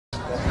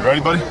You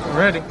ready, buddy? I'm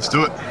ready. Let's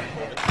do it.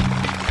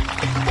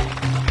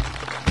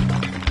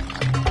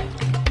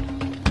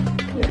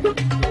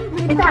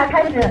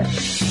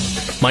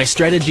 My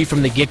strategy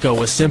from the get-go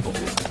was simple.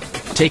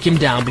 Take him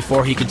down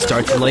before he could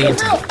start to lay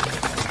into me.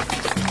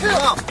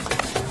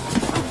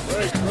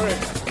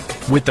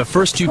 With the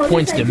first 2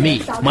 points to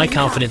me, my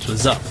confidence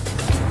was up.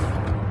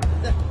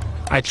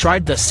 I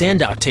tried the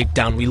Sandow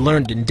takedown we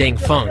learned in Dang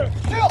Fung.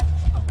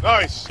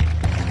 Nice.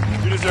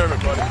 You deserve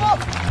it, buddy.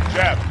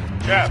 Jab.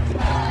 Jab.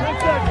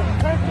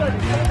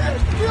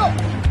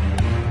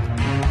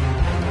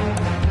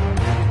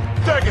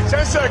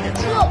 10 seconds.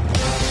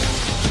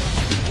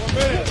 1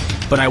 minute.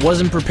 But I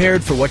wasn't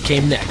prepared for what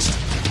came next.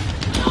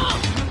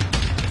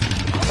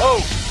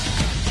 Oh.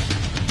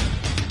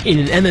 In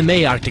an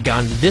MMA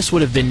octagon, this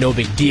would have been no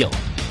big deal.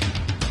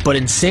 But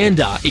in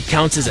Sandow, it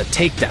counts as a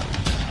takedown.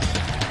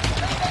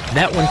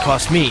 That one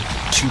cost me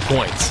 2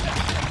 points.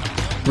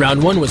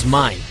 Round 1 was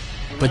mine,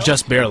 but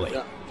just barely.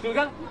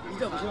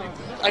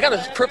 I got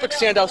a perfect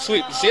Sandow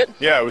sweep. You see it?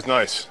 Yeah, it was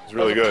nice. It was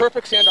really good.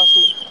 Perfect Sandow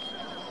sweep.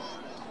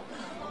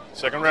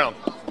 Second round.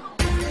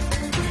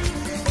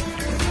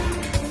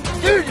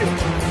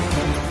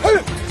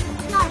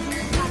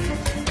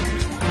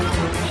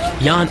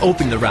 Jan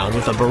opened the round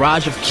with a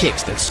barrage of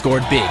kicks that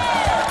scored big.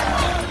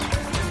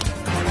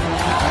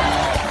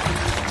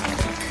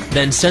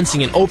 Then,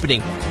 sensing an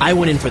opening, I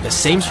went in for the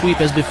same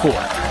sweep as before.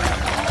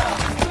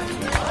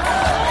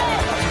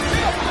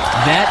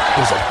 That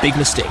was a big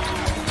mistake.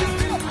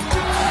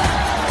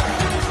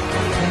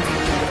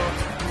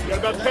 You got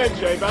about 10,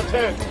 Jay, about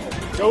 10.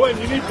 Go in,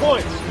 you need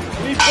points.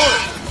 You need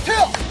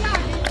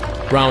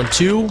points. Round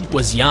 2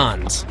 was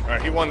Jan's. All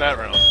right, he won that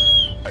round.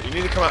 You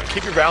need to come out,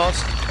 keep your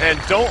balance, and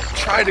don't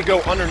try to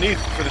go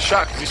underneath for the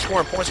shot because he's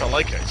scoring points on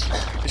leg kicks.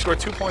 He scored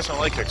 2 points on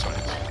leg kicks on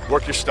you.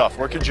 Work your stuff,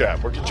 work your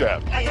jab, work your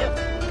jab.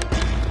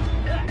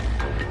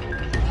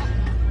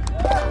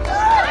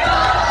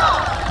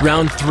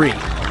 Round 3,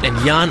 and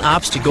Jan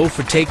opts to go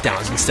for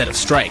takedowns instead of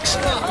strikes.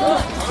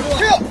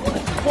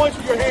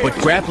 But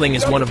grappling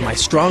is one of my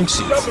strong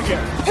suits,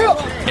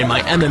 and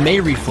my MMA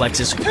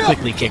reflexes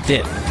quickly kicked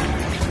in.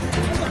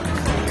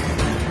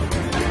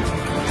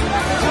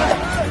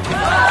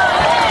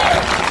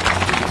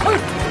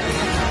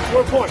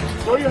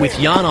 With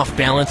Jan off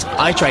balance,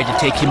 I tried to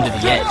take him to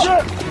the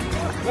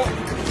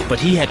edge. But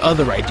he had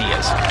other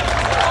ideas.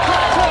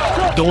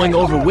 Going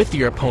over with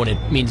your opponent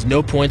means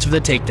no points for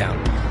the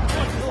takedown.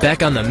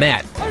 Back on the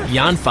mat,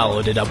 Jan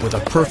followed it up with a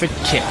perfect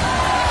kick.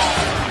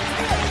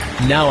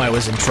 Now I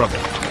was in trouble.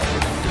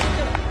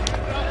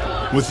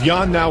 With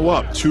Jan now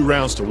up 2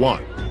 rounds to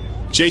 1,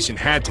 Jason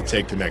had to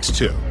take the next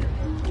 2.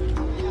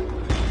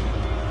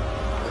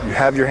 You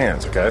have your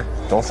hands, okay?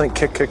 Don't think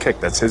kick, kick, kick.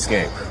 That's his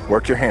game.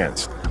 Work your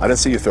hands. I didn't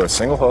see you throw a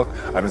single hook.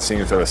 I haven't seen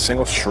you throw a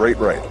single straight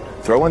right.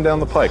 Throw one down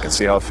the pike and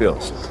see how it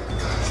feels.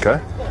 Okay?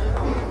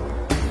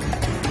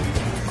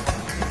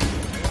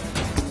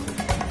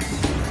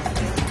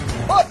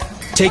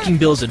 Taking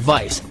Bill's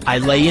advice, I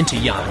lay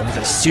into Jan with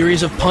a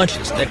series of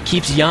punches that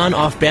keeps Jan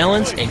off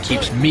balance and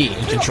keeps me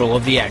in control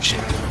of the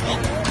action.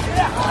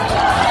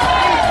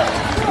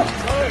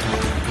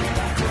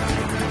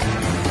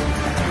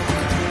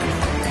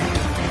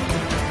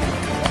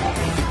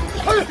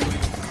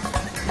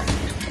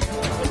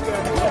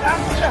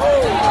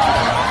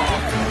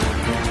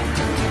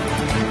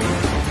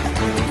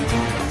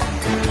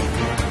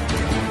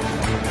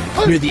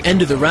 Near the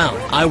end of the round,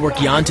 I work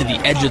Jan to the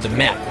edge of the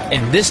mat,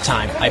 and this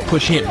time I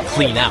push him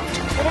clean out.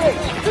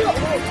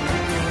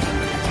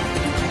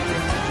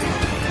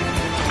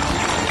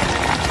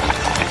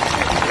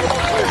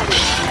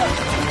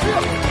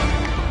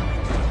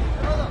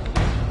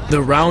 The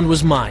round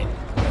was mine.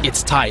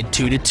 It's tied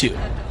 2-2.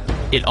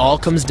 It all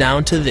comes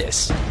down to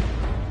this.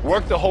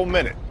 Work the whole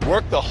minute.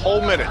 Work the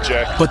whole minute,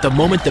 Jack. But the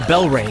moment the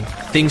bell rang,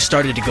 things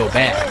started to go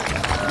bad.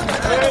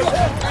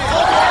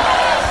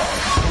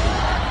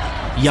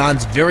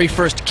 Jan's very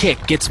first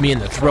kick gets me in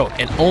the throat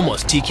and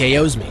almost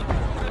TKOs me.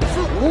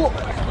 All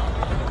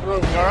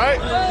right?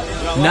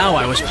 Now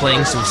I was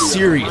playing some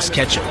serious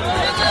catch-up.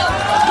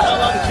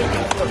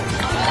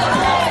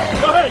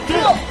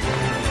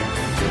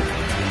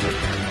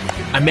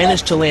 I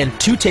managed to land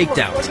 2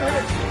 takedowns,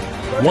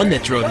 one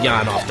that drove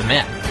Jan off the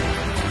mat.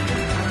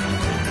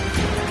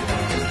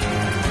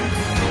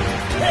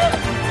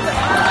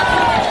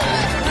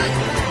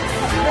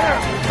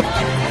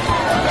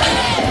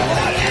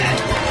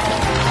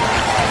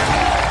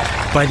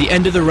 By the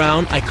end of the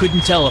round, I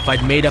couldn't tell if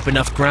I'd made up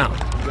enough ground.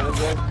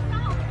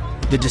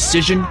 The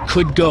decision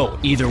could go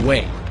either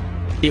way.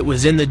 It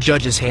was in the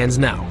judges' hands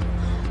now.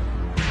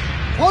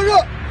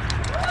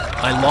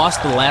 I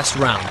lost the last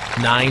round,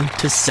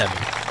 9-7.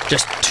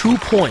 Just 2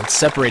 points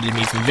separated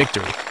me from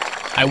victory.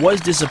 I was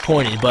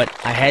disappointed, but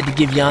I had to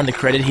give Jan the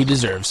credit he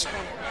deserves.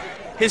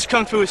 His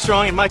kung fu is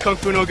strong and my kung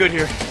fu no good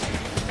here.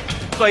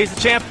 That's why he's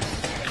the champ.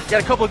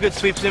 Got a couple of good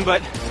sweeps in,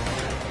 but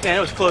man,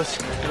 it was close.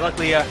 And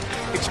luckily,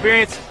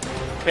 experience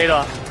paid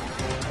off.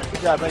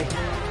 Good job, buddy.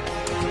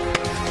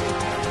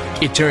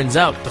 It turns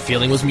out the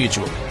feeling was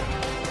mutual.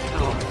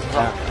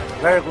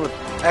 Very good.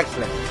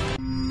 Excellent.